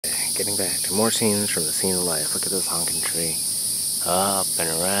getting back to more scenes from the scene of life. Look at this honking tree. Up and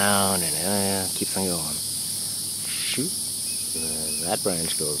around and keeps on going. Shoot. And that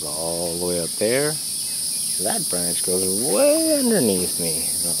branch goes all the way up there. That branch goes way underneath me.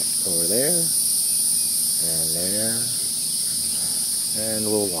 Over there. And there. And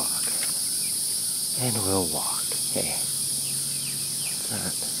we'll walk. And we'll walk. Hey. What's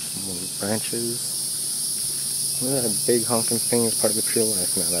that? More branches. Look at that big honking thing is part of the tree of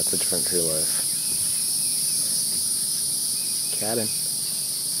life. No, that's a different tree of life. Cabin.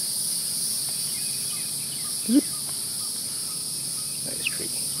 Nice tree.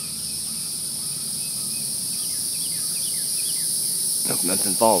 Hope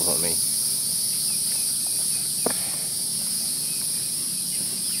nothing falls on me.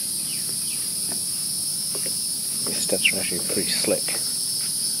 These steps are actually pretty slick.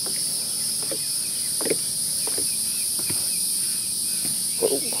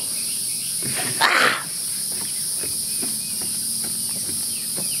 Whoa. Ah!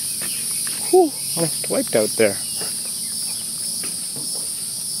 Whew, almost wiped out there.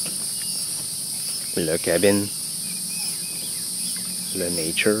 The cabin. The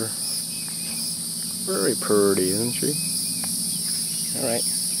nature. Very pretty, isn't she? Alright.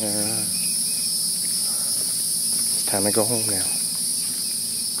 It's time to go home now.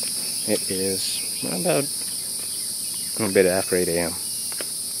 It is about a bit after 8 a.m.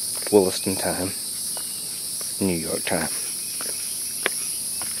 Williston time. New York time.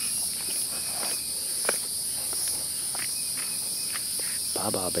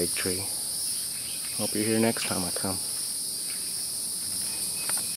 Bye-bye, big tree. Hope you're here next time I come.